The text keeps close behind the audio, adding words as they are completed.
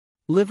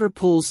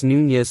Liverpool's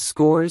Nunez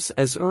scores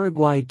as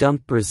Uruguay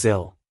dump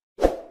Brazil.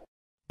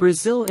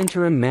 Brazil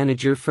interim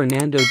manager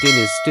Fernando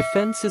Diniz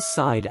defends his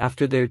side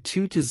after their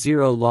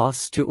 2-0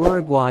 loss to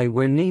Uruguay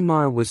where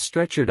Neymar was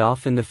stretchered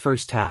off in the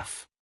first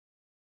half.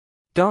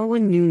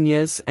 Darwin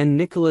Nunez and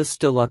Nicolas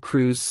de la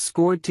Cruz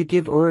scored to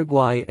give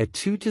Uruguay a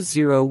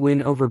 2-0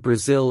 win over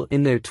Brazil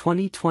in their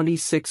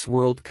 2026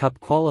 World Cup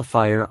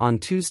qualifier on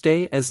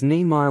Tuesday as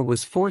Neymar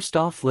was forced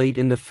off late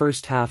in the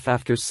first half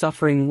after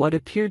suffering what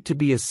appeared to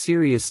be a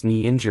serious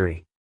knee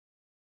injury.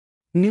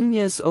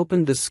 Nunez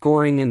opened the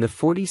scoring in the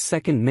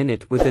 42nd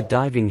minute with a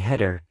diving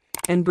header,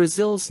 and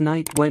Brazil's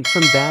night went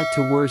from bad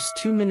to worse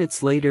 2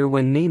 minutes later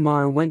when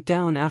Neymar went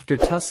down after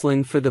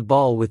tussling for the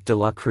ball with de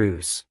la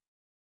Cruz.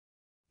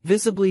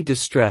 Visibly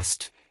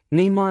distressed,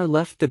 Neymar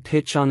left the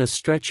pitch on a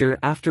stretcher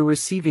after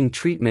receiving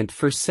treatment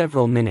for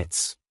several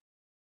minutes.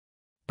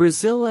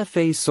 Brazil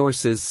FA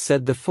sources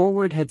said the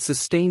forward had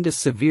sustained a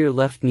severe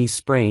left knee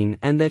sprain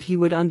and that he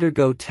would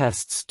undergo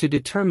tests to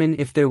determine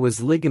if there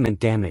was ligament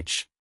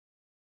damage.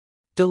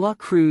 De la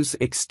Cruz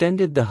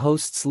extended the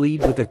hosts' lead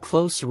with a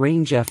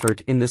close-range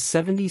effort in the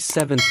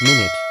 77th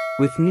minute,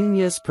 with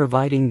Nunez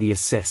providing the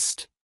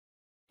assist.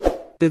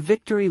 The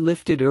victory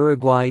lifted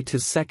Uruguay to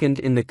second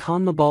in the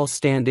CONMEBOL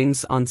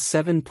standings on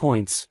 7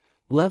 points,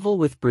 level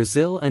with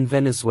Brazil and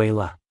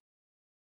Venezuela.